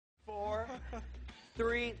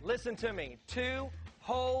3, listen to me. 2,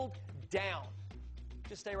 hold down.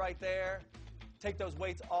 Just stay right there. Take those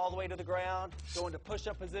weights all the way to the ground. Go into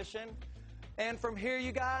push-up position. And from here,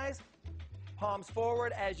 you guys, palms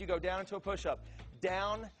forward as you go down into a push-up.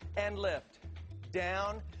 Down and lift.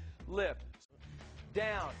 Down, lift.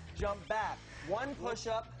 Down, jump back. 1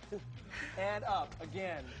 push-up and up.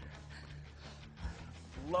 Again.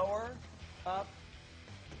 Lower, up,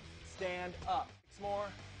 stand up. 6 more,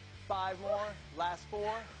 5 more, last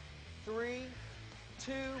 4, 3,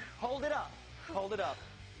 2, hold it up. Hold it up.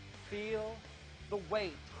 Feel the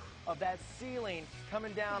weight of that ceiling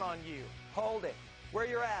coming down on you. Hold it. Where are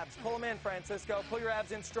your abs? Pull them in, Francisco. Pull your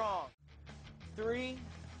abs in strong. 3,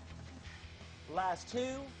 last 2,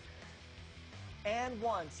 and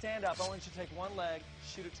 1. Stand up. I want you to take one leg,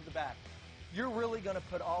 shoot it to the back. You're really going to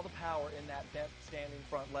put all the power in that bent standing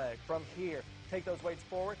front leg. From here, take those weights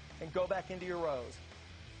forward and go back into your rows.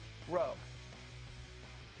 Row.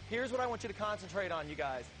 Here's what I want you to concentrate on, you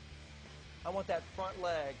guys. I want that front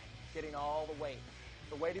leg getting all the weight.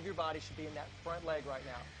 The weight of your body should be in that front leg right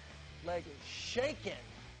now. Leg is shaking,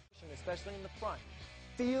 especially in the front.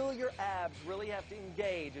 Feel your abs really have to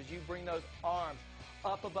engage as you bring those arms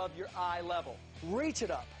up above your eye level. Reach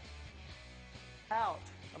it up. Out.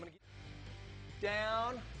 I'm going to get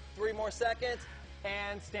down. 3 more seconds.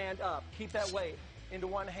 And stand up. Keep that weight into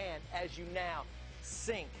one hand as you now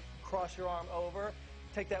sink. Cross your arm over.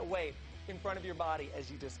 Take that weight in front of your body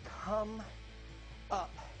as you just come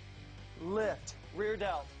up. Lift. Rear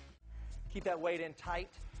delt. Keep that weight in tight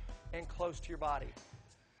and close to your body.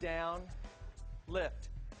 Down. Lift.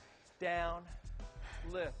 Down.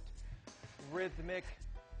 Lift. Rhythmic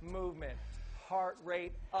movement. Heart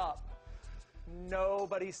rate up.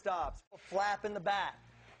 Nobody stops. Flap in the back.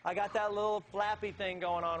 I got that little flappy thing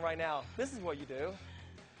going on right now. This is what you do.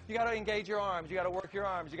 You got to engage your arms. You got to work your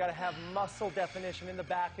arms. You got to have muscle definition in the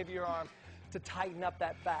back of your arms to tighten up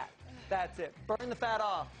that fat. That's it. Burn the fat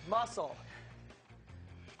off. Muscle.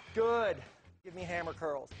 Good. Give me hammer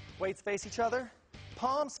curls. Weights face each other.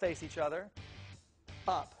 Palms face each other.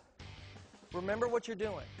 Up. Remember what you're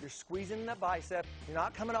doing. You're squeezing that bicep. You're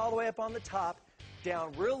not coming all the way up on the top.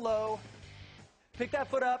 Down real low. Pick that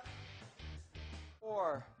foot up.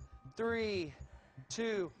 4, 3,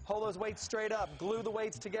 2. Hold those weights straight up. Glue the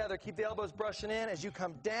weights together. Keep the elbows brushing in. As you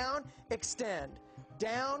come down, extend.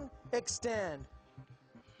 Down, extend.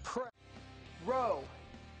 Press. Row.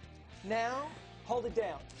 Now, hold it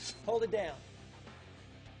down. Hold it down.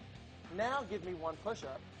 Now give me 1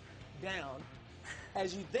 push-up. Down.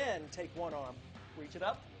 As you then take one arm. Reach it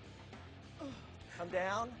up. Come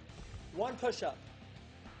down. 1 push-up.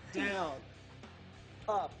 Down.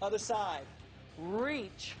 Up. Other side.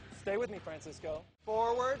 Reach. Stay with me, Francisco.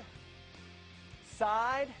 Forward.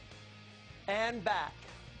 Side. And back.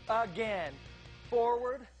 Again.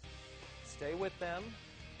 Forward. Stay with them.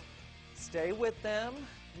 Stay with them.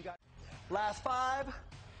 You got last 5,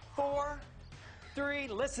 4, 3.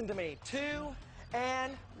 Listen to me. 2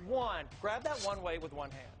 and 1. Grab that one weight with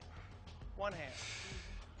one hand. One hand.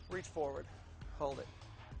 Reach forward. Hold it.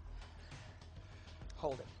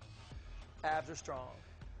 Hold it. Abs are strong.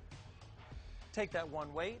 Take that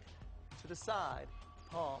one weight to the side.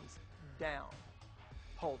 Palms down.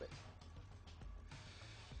 Hold it.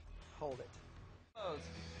 Hold it. Elbows.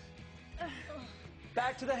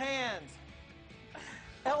 Back to the hands.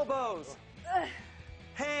 Elbows.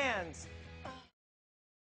 Hands.